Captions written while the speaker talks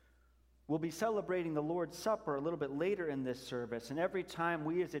We'll be celebrating the Lord's Supper a little bit later in this service, and every time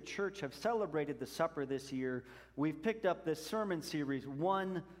we as a church have celebrated the supper this year, we've picked up this sermon series,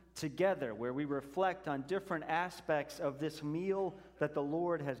 One Together, where we reflect on different aspects of this meal that the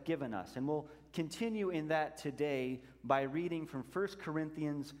Lord has given us. And we'll continue in that today by reading from 1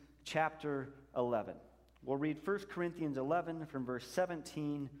 Corinthians chapter 11. We'll read 1 Corinthians 11 from verse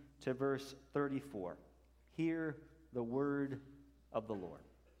 17 to verse 34. Hear the word of the Lord.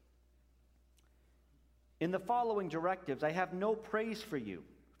 In the following directives, I have no praise for you,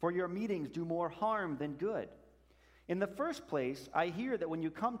 for your meetings do more harm than good. In the first place, I hear that when you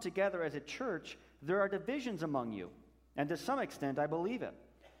come together as a church, there are divisions among you, and to some extent I believe it.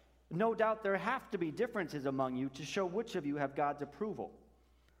 No doubt there have to be differences among you to show which of you have God's approval.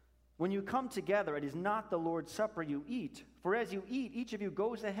 When you come together, it is not the Lord's Supper you eat, for as you eat, each of you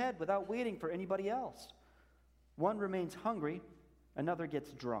goes ahead without waiting for anybody else. One remains hungry, another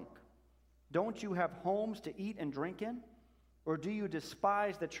gets drunk. Don't you have homes to eat and drink in? Or do you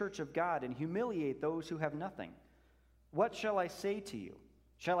despise the church of God and humiliate those who have nothing? What shall I say to you?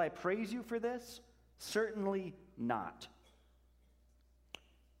 Shall I praise you for this? Certainly not.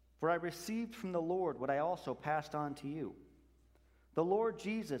 For I received from the Lord what I also passed on to you. The Lord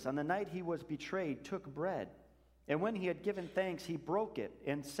Jesus, on the night he was betrayed, took bread, and when he had given thanks, he broke it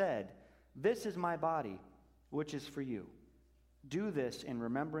and said, "This is my body, which is for you. Do this in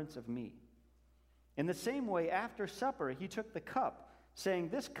remembrance of me." In the same way, after supper, he took the cup, saying,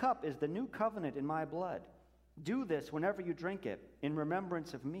 "This cup is the new covenant in my blood. Do this whenever you drink it, in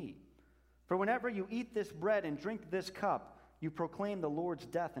remembrance of me. For whenever you eat this bread and drink this cup, you proclaim the Lord's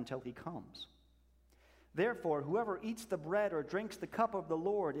death until he comes. Therefore, whoever eats the bread or drinks the cup of the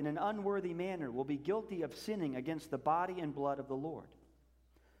Lord in an unworthy manner will be guilty of sinning against the body and blood of the Lord.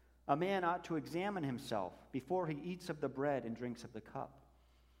 A man ought to examine himself before he eats of the bread and drinks of the cup.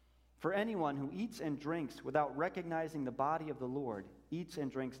 For anyone who eats and drinks without recognizing the body of the Lord eats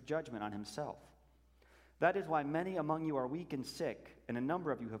and drinks judgment on himself. That is why many among you are weak and sick, and a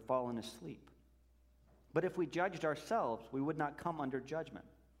number of you have fallen asleep. But if we judged ourselves, we would not come under judgment.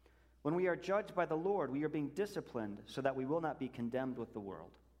 When we are judged by the Lord, we are being disciplined so that we will not be condemned with the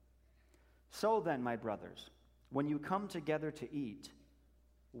world. So then, my brothers, when you come together to eat,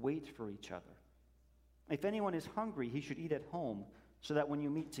 wait for each other. If anyone is hungry, he should eat at home, so that when you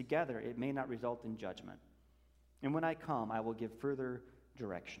meet together, it may not result in judgment. And when I come, I will give further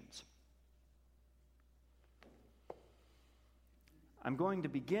directions. I'm going to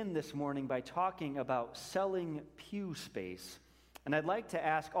begin this morning by talking about selling pew space. And I'd like to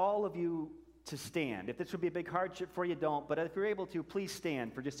ask all of you to stand. If this would be a big hardship for you, don't. But if you're able to, please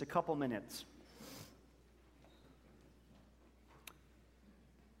stand for just a couple minutes.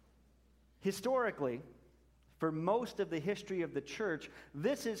 Historically, for most of the history of the church,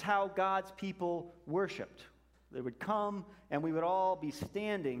 this is how God's people worshiped. They would come, and we would all be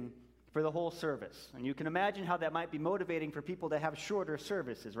standing for the whole service. And you can imagine how that might be motivating for people to have shorter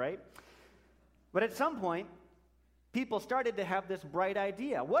services, right? But at some point, people started to have this bright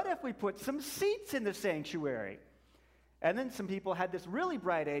idea. What if we put some seats in the sanctuary? And then some people had this really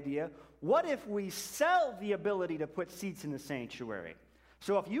bright idea. What if we sell the ability to put seats in the sanctuary?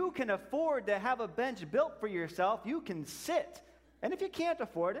 So if you can afford to have a bench built for yourself, you can sit. And if you can't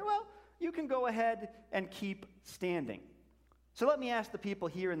afford it, well, you can go ahead and keep standing. So let me ask the people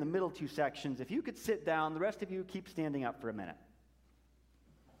here in the middle two sections, if you could sit down, the rest of you keep standing up for a minute.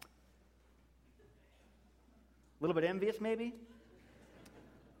 A little bit envious, maybe?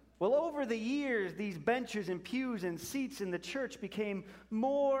 Well, over the years, these benches and pews and seats in the church became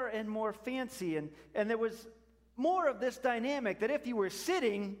more and more fancy, and there was more of this dynamic that if you were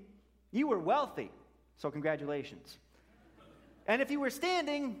sitting, you were wealthy. So congratulations. And if you were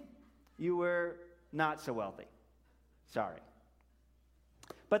standing, you were not so wealthy. Sorry.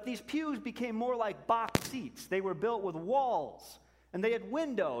 But these pews became more like box seats. They were built with walls, and they had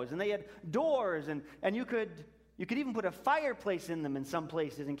windows, and they had doors, and you could even put a fireplace in them in some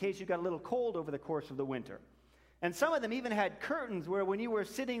places in case you got a little cold over the course of the winter. And some of them even had curtains where when you were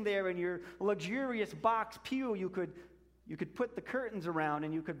sitting there in your luxurious box pew, you could put the curtains around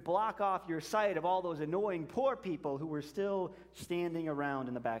and you could block off your sight of all those annoying poor people who were still standing around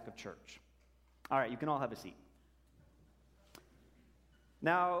in the back of church. All right, you can all have a seat.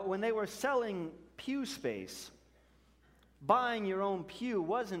 Now, when they were selling pew space, buying your own pew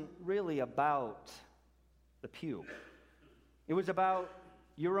wasn't really about the pew. It was about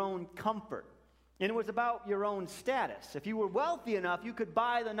your own comfort. And it was about your own status. If you were wealthy enough, you could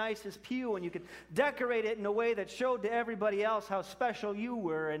buy the nicest pew and you could decorate it in a way that showed to everybody else how special you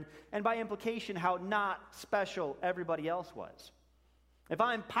were and by implication, how not special everybody else was. If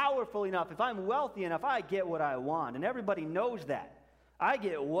I'm powerful enough, if I'm wealthy enough, I get what I want. And everybody knows that. I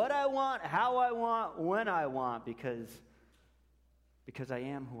get what I want, how I want, when I want, because I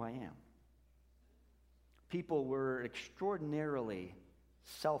am who I am. People were extraordinarily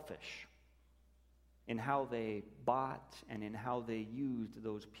selfish in how they bought and in how they used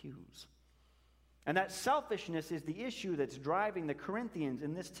those pews. And that selfishness is the issue that's driving the Corinthians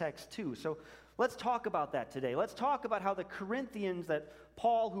in this text too. So let's talk about that today. Let's talk about how the Corinthians that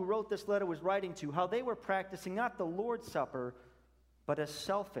Paul, who wrote this letter, was writing to, how they were practicing not the Lord's Supper, but a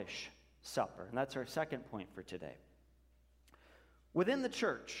selfish supper. And that's our second point for today. Within the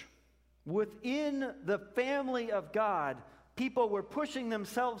church, within the family of God, people were pushing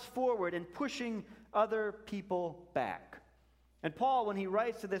themselves forward and pushing other people back. And Paul, when he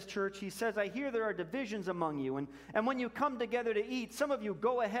writes to this church, he says, I hear there are divisions among you, and when you come together to eat, some of you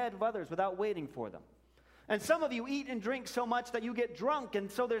go ahead of others without waiting for them. And some of you eat and drink so much that you get drunk, and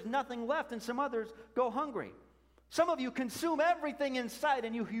so there's nothing left, and some others go hungry. Some of you consume everything in sight,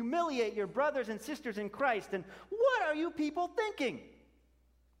 and you humiliate your brothers and sisters in Christ. And what are you people thinking?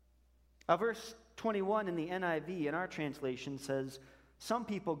 Verse 21 in the NIV, in our translation, says, some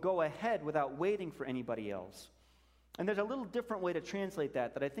people go ahead without waiting for anybody else. And there's a little different way to translate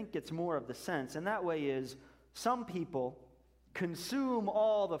that I think gets more of the sense. And that way is, some people consume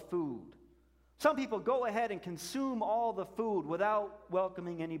all the food. Some people go ahead and consume all the food without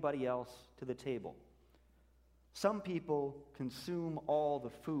welcoming anybody else to the table. Some people consume all the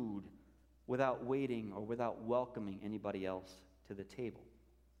food without waiting or without welcoming anybody else to the table.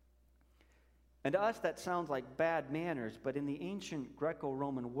 And to us, that sounds like bad manners, but in the ancient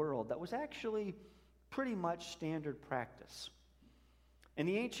Greco-Roman world, that was actually pretty much standard practice. In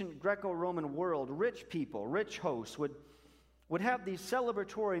the ancient Greco-Roman world, rich people, rich hosts, would have these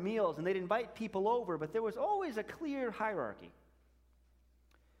celebratory meals, and they'd invite people over, but there was always a clear hierarchy.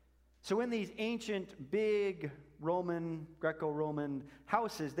 So in these ancient, big Greco-Roman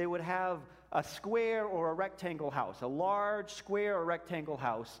houses, they would have a square or a rectangle house, a large square or rectangle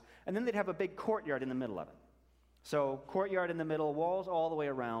house, and then they'd have a big courtyard in the middle of it. So courtyard in the middle, walls all the way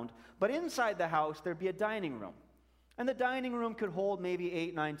around. But inside the house, there'd be a dining room. And the dining room could hold maybe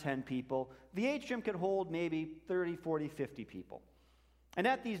 8, 9, 10 people. The atrium could hold maybe 30, 40, 50 people. And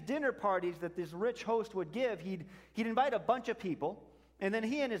at these dinner parties that this rich host would give, he'd invite a bunch of people, and then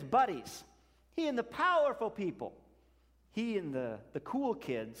he and his buddies, he and the powerful people, he and the cool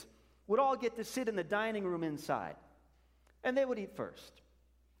kids, would all get to sit in the dining room inside. And they would eat first.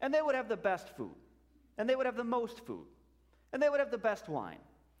 And they would have the best food. And they would have the most food. And they would have the best wine.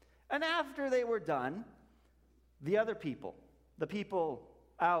 And after they were done, the other people, the people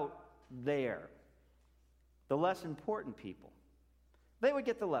out there, the less important people, they would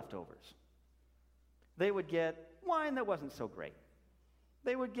get the leftovers. They would get wine that wasn't so great.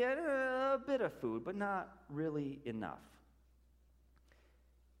 They would get a bit of food, but not really enough.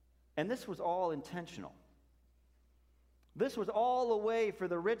 And this was all intentional. This was all a way for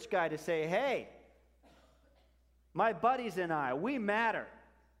the rich guy to say, hey, my buddies and I, we matter.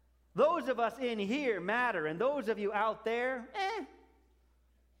 Those of us in here matter, and those of you out there,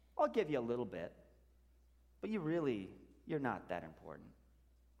 I'll give you a little bit. But you're not that important.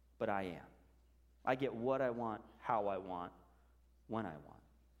 But I am. I get what I want, how I want, when I want.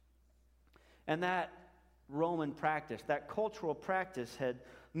 And that Roman practice, that cultural practice had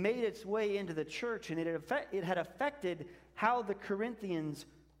made its way into the church, and it had affected how the Corinthians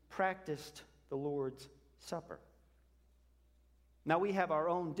practiced the Lord's Supper. Now, we have our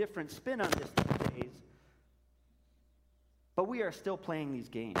own different spin on this these days, but we are still playing these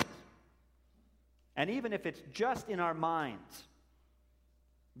games. And even if it's just in our minds,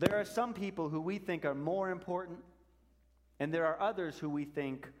 there are some people who we think are more important, and there are others who we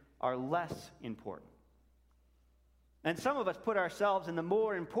think are less important. And some of us put ourselves in the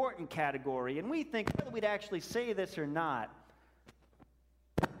more important category, and we think, whether we'd actually say this or not,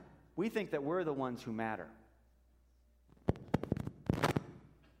 we think that we're the ones who matter.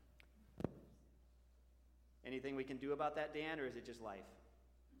 Anything we can do about that, Dan, or is it just life?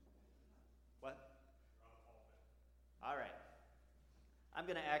 What? All right. I'm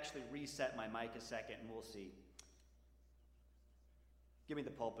going to actually reset my mic a second, and we'll see. Give me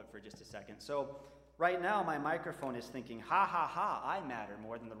the pulpit for just a second. So, right now, my microphone is thinking, ha, ha, ha, I matter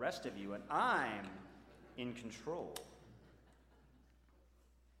more than the rest of you, and I'm in control.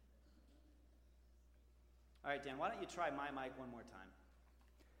 All right, Dan, why don't you try my mic one more time?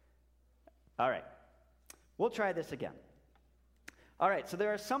 All right. We'll try this again. All right, so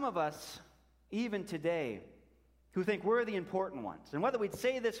there are some of us, even today, who think we're the important ones. And whether we'd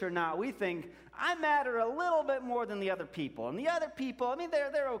say this or not, we think, I matter a little bit more than the other people. And the other people, I mean,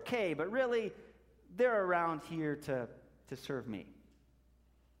 they're okay, but really, they're around here to serve me.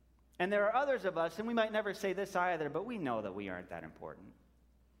 And there are others of us, and we might never say this either, but we know that we aren't that important.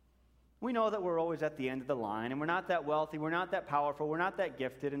 We know that we're always at the end of the line, and we're not that wealthy, we're not that powerful, we're not that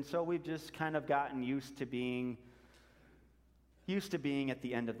gifted, and so we've just kind of gotten used to being at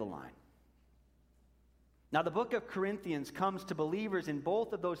the end of the line. Now, the book of Corinthians comes to believers in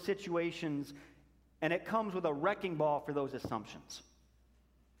both of those situations, and it comes with a wrecking ball for those assumptions.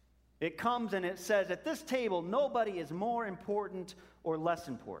 It comes and it says, at this table, nobody is more important or less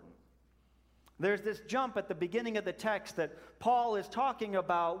important. There's this jump at the beginning of the text that Paul is talking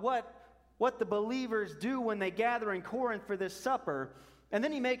about what the believers do when they gather in Corinth for this supper. And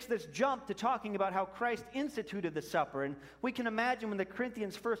then he makes this jump to talking about how Christ instituted the supper. And we can imagine when the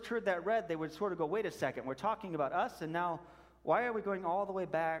Corinthians first heard that read, they would sort of go, wait a second, we're talking about us, and now why are we going all the way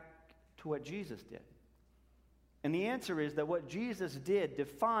back to what Jesus did? And the answer is that what Jesus did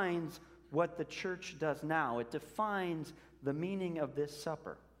defines what the church does now. It defines the meaning of this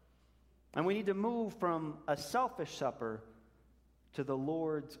supper. And we need to move from a selfish supper to the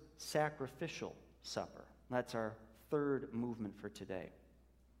Lord's sacrificial supper. That's our third movement for today.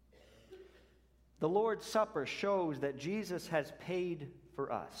 The Lord's Supper shows that Jesus has paid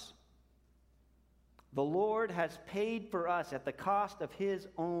for us. The Lord has paid for us at the cost of his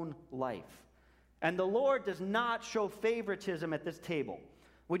own life. And the Lord does not show favoritism at this table.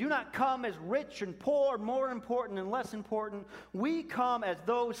 We do not come as rich and poor, more important and less important. We come as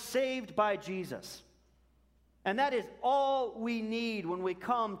those saved by Jesus. And that is all we need when we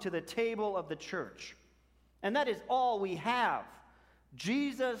come to the table of the church. And that is all we have.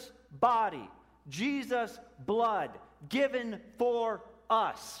 Jesus' body, Jesus' blood given for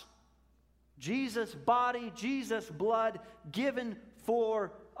us. Jesus' body, Jesus' blood given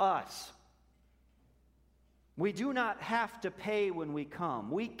for us. We do not have to pay when we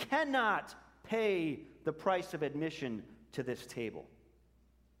come. We cannot pay the price of admission to this table.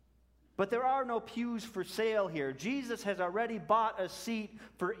 But there are no pews for sale here. Jesus has already bought a seat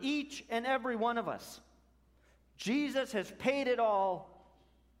for each and every one of us. Jesus has paid it all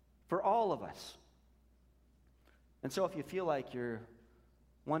for all of us. And so if you feel like you're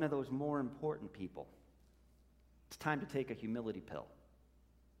one of those more important people, it's time to take a humility pill.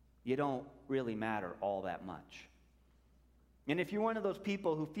 You don't really matter all that much. And if you're one of those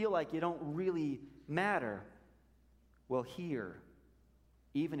people who feel like you don't really matter, well, here,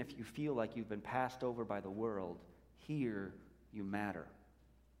 even if you feel like you've been passed over by the world, here you matter.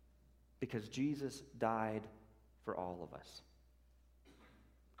 Because Jesus died for all of us.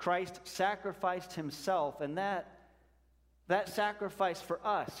 Christ sacrificed himself, and that sacrifice for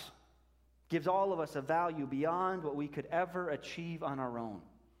us gives all of us a value beyond what we could ever achieve on our own.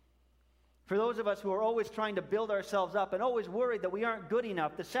 For those of us who are always trying to build ourselves up and always worried that we aren't good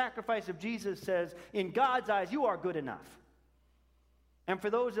enough, the sacrifice of Jesus says, in God's eyes, you are good enough. And for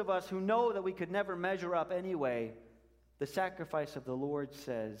those of us who know that we could never measure up anyway, the sacrifice of the Lord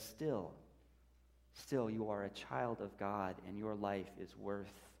says, still you are a child of God, and your life is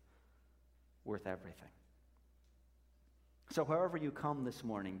worth everything. So however you come this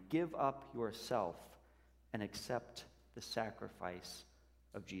morning, give up yourself and accept the sacrifice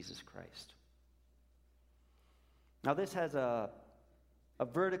of Jesus Christ. Now this has a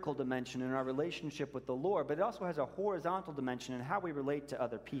vertical dimension in our relationship with the Lord, but it also has a horizontal dimension in how we relate to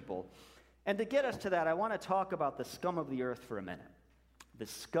other people. And to get us to that, I want to talk about the scum of the earth for a minute. The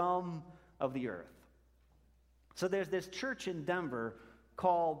scum of the earth. So there's this church in Denver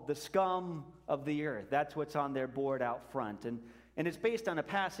called the Scum of the Earth. That's what's on their board out front. And it's based on a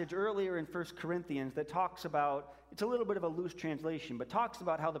passage earlier in 1 Corinthians that talks about, it's a little bit of a loose translation, but talks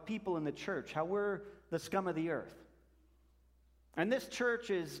about how the people in the church, how we're the scum of the earth. And this church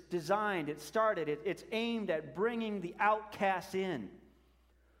is designed, it's aimed at bringing the outcasts in.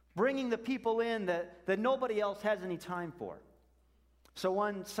 Bringing the people in that nobody else has any time for. So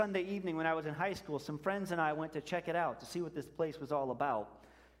one Sunday evening when I was in high school, some friends and I went to check it out to see what this place was all about.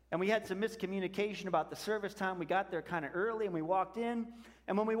 And we had some miscommunication about the service time. We got there kind of early and we walked in.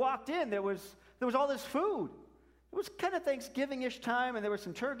 And when we walked in, there was all this food. It was kind of Thanksgiving-ish time, and there were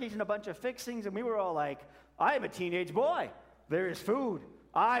some turkeys and a bunch of fixings, and we were all like, I am a teenage boy. There is food.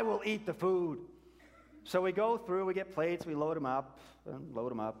 I will eat the food. So we go through, we get plates, we load them up, and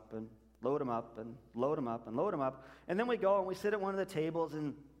load them up, and load them up, and load them up, and load them up. And then we go and we sit at one of the tables,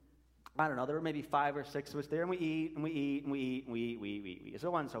 and I don't know, there were maybe 5 or 6 of us there, and we eat, and we eat, and we eat, and we eat,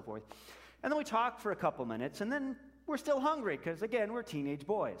 so on and so forth. And then we talk for a couple minutes, and then we're still hungry, because again, we're teenage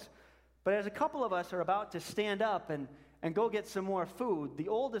boys. But as a couple of us are about to stand up and go get some more food, the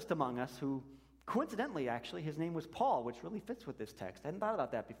oldest among us, who coincidentally, actually, his name was Paul, which really fits with this text. I hadn't thought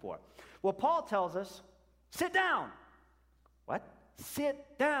about that before. Well, Paul tells us, sit down. What?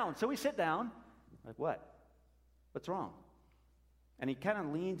 Sit down. So we sit down. Like, what? What's wrong? And he kind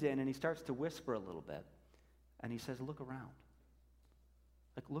of leans in and he starts to whisper a little bit. And he says, look around.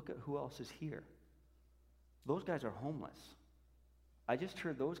 Like, look at who else is here. Those guys are homeless. I just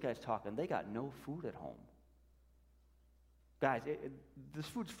heard those guys talking. They got no food at home. Guys, this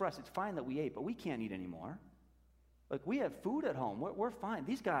food's for us. It's fine that we ate, but we can't eat anymore. Like, we have food at home. We're fine.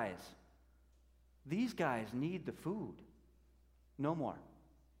 These guys need the food. No more.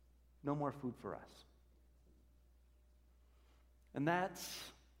 No more food for us. And that's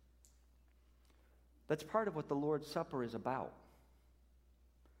part of what the Lord's Supper is about.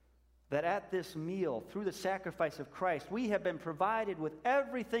 That at this meal, through the sacrifice of Christ, we have been provided with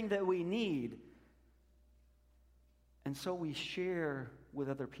everything that we need. And so we share with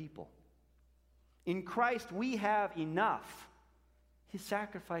other people. In Christ, we have enough. His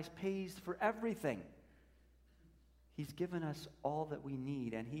sacrifice pays for everything. He's given us all that we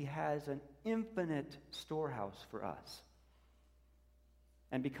need, and He has an infinite storehouse for us.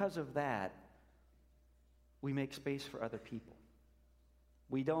 And because of that, we make space for other people.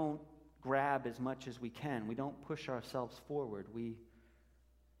 We don't grab as much as we can. We don't push ourselves forward. We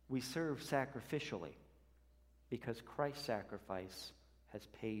serve sacrificially because Christ's sacrifice has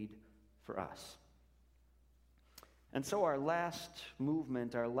paid for us. And so our last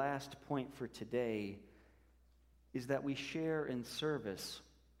movement, our last point for today is that we share in service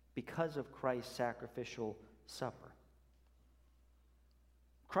because of Christ's sacrificial supper.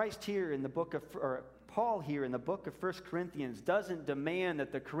 Paul here in the book of 1 Corinthians doesn't demand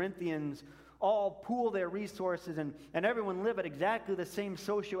that the Corinthians all pool their resources and everyone live at exactly the same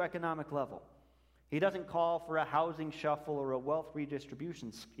socioeconomic level. He doesn't call for a housing shuffle or a wealth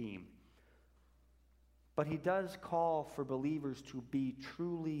redistribution scheme. But he does call for believers to be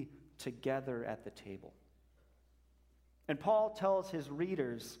truly together at the table. And Paul tells his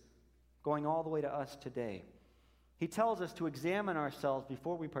readers, going all the way to us today, he tells us to examine ourselves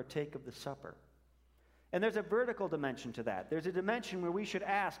before we partake of the supper. And there's a vertical dimension to that. There's a dimension where we should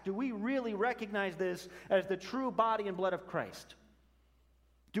ask, do we really recognize this as the true body and blood of Christ?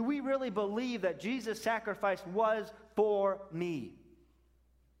 Do we really believe that Jesus' sacrifice was for me?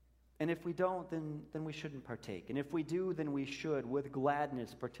 And if we don't, then we shouldn't partake. And if we do, then we should, with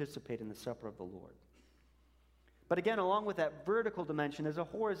gladness, participate in the supper of the Lord. But again, along with that vertical dimension, there's a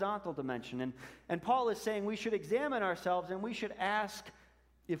horizontal dimension. And Paul is saying we should examine ourselves and we should ask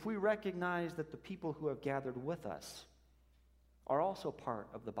if we recognize that the people who have gathered with us are also part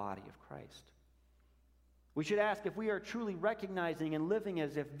of the body of Christ. We should ask if we are truly recognizing and living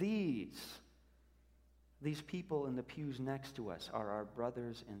as if these people in the pews next to us are our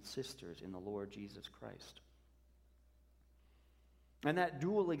brothers and sisters in the Lord Jesus Christ. And that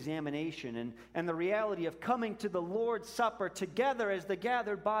dual examination and the reality of coming to the Lord's Supper together as the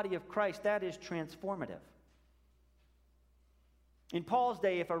gathered body of Christ, that is transformative. In Paul's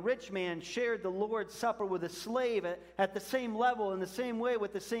day, if a rich man shared the Lord's Supper with a slave at the same level, in the same way,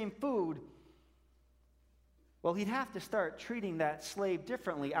 with the same food, well, he'd have to start treating that slave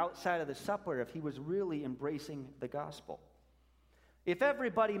differently outside of the supper if he was really embracing the gospel. If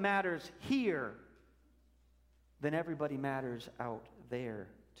everybody matters here, then everybody matters out there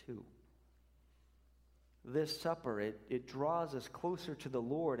too. This supper, it draws us closer to the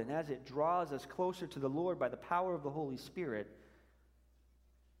Lord, and as it draws us closer to the Lord by the power of the Holy Spirit,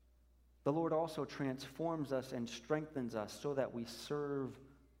 the Lord also transforms us and strengthens us so that we serve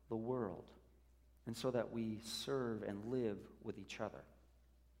the world and so that we serve and live with each other.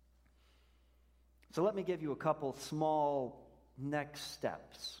 So let me give you a couple small next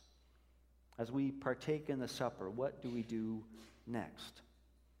steps. As we partake in the supper, what do we do next?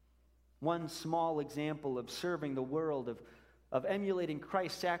 One small example of serving the world, of emulating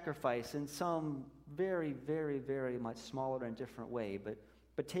Christ's sacrifice in some very, very, very much smaller and different way, but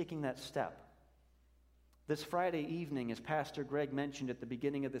taking that step. This Friday evening, as Pastor Greg mentioned at the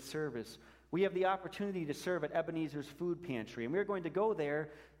beginning of the service, we have the opportunity to serve at Ebenezer's Food Pantry, and we're going to go there,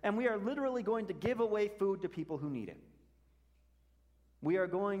 and we are literally going to give away food to people who need it. We are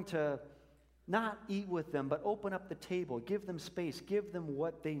going to not eat with them, but open up the table, give them space, give them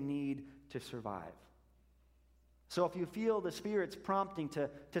what they need to survive. So if you feel the Spirit's prompting to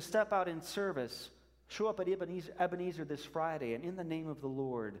step out in service, show up at Ebenezer this Friday, and in the name of the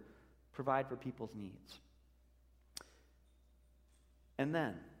Lord, provide for people's needs. And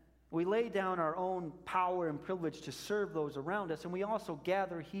then, we lay down our own power and privilege to serve those around us, and we also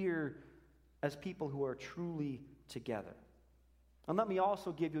gather here as people who are truly together. And let me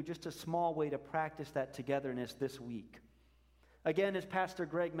also give you just a small way to practice that togetherness this week. Again, as Pastor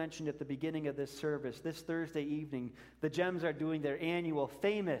Greg mentioned at the beginning of this service, this Thursday evening, the Gems are doing their annual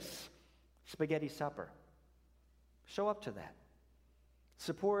famous spaghetti supper. Show up to that.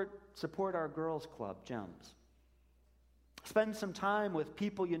 Support our girls' club, Gems. Spend some time with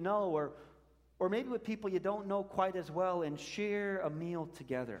people you know, or maybe with people you don't know quite as well, and share a meal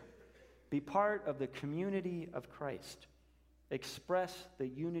together. Be part of the community of Christ. Express the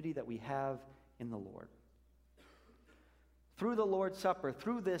unity that we have in the Lord. Through the Lord's Supper,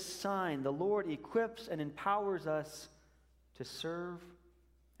 through this sign, the Lord equips and empowers us to serve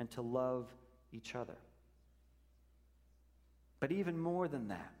and to love each other. But even more than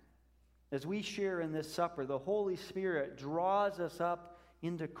that, as we share in this supper, the Holy Spirit draws us up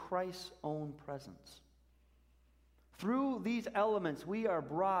into Christ's own presence. Through these elements, we are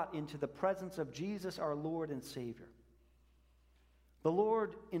brought into the presence of Jesus, our Lord and Savior. The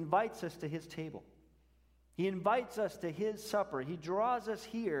Lord invites us to his table. He invites us to his supper. He draws us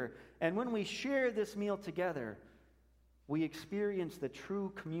here, and when we share this meal together, we experience the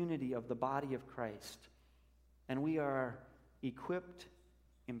true community of the body of Christ, and we are equipped,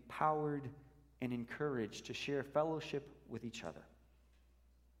 empowered, and encouraged to share fellowship with each other.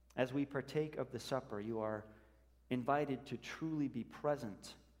 As we partake of the supper, you are invited to truly be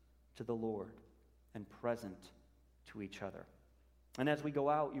present to the Lord and present to each other. And as we go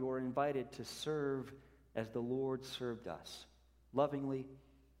out, you are invited to serve as the Lord served us, lovingly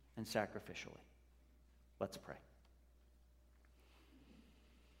and sacrificially. Let's pray.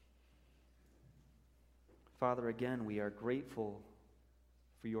 Father, again, we are grateful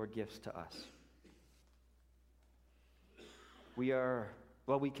for your gifts to us.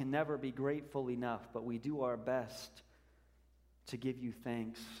 We can never be grateful enough, but we do our best to give you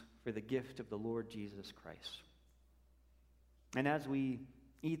thanks for the gift of the Lord Jesus Christ. And as we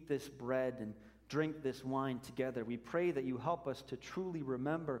eat this bread and drink this wine together, we pray that you help us to truly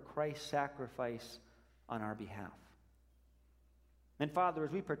remember Christ's sacrifice on our behalf. And Father,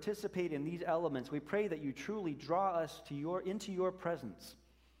 as we participate in these elements, we pray that you truly draw us into your presence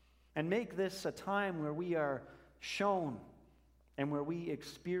and make this a time where we are shown and where we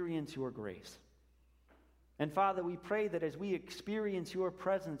experience your grace. And Father, we pray that as we experience your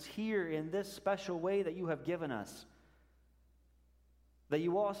presence here in this special way that you have given us, that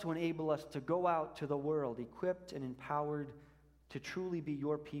you also enable us to go out to the world equipped and empowered to truly be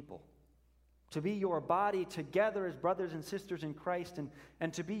your people, to be your body together as brothers and sisters in Christ,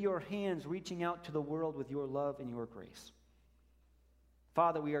 and to be your hands reaching out to the world with your love and your grace.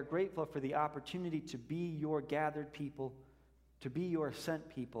 Father, we are grateful for the opportunity to be your gathered people, to be your sent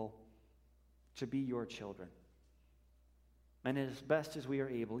people, to be your children. And as best as we are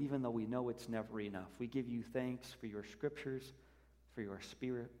able, even though we know it's never enough, we give you thanks for your scriptures, for your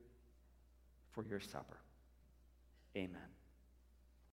Spirit, for your supper. Amen.